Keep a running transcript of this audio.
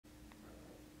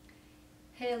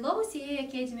Hello CA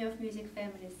Academy of Music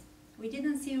families. We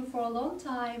didn't see you for a long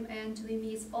time and we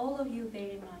miss all of you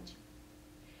very much.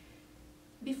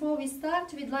 Before we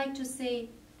start, we'd like to say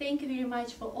thank you very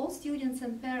much for all students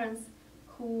and parents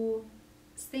who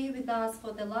stay with us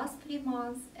for the last 3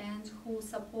 months and who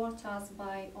support us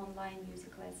by online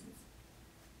music lessons.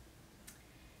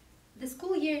 The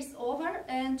school year is over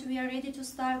and we are ready to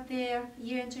start the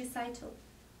year-end recital.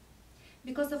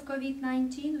 Because of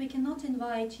COVID-19, we cannot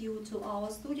invite you to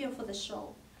our studio for the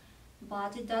show,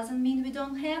 but it doesn't mean we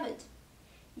don't have it.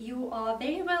 You are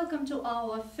very welcome to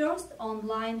our first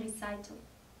online recital.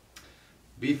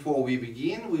 Before we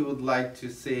begin, we would like to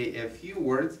say a few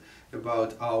words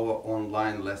about our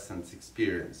online lessons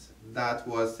experience. That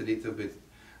was a little bit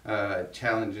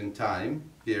challenging time,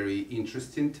 very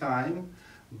interesting time,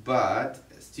 but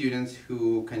students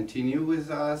who continue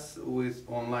with us with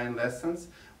online lessons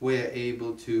were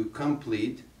able to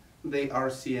complete the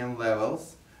RCM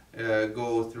levels,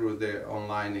 go through their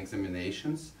online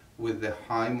examinations with the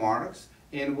high marks,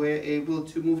 and were able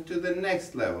to move to the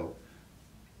next level.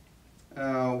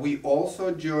 We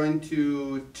also joined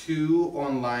to 2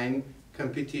 online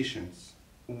competitions.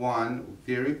 One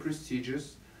very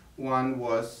prestigious, one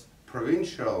was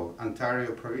provincial,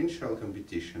 Ontario provincial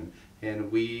competition,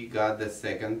 and we got the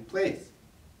 2nd place.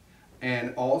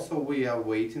 And also we are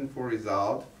waiting for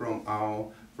result from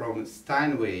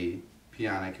Steinway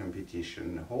piano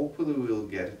competition. Hopefully we'll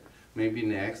get it maybe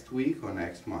next week or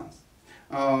next month.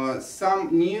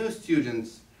 Some new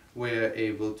students were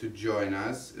able to join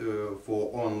us for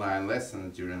online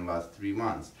lessons during the last 3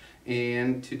 months.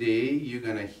 And today you're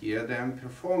gonna hear them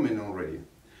performing already.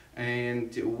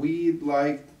 And we'd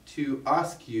like to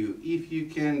ask you if you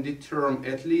can determine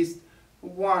at least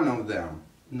one of them,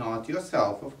 not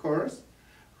yourself of course,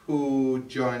 who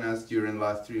joined us during the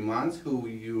last 3 months, whom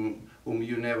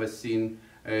you never seen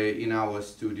in our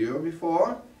studio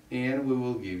before, and we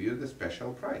will give you the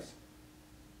special prize.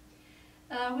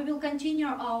 We will continue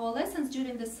our lessons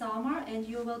during the summer and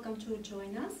you're welcome to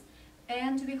join us,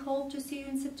 and we hope to see you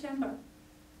in September.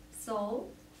 So,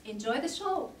 enjoy the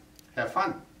show! Have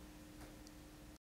fun!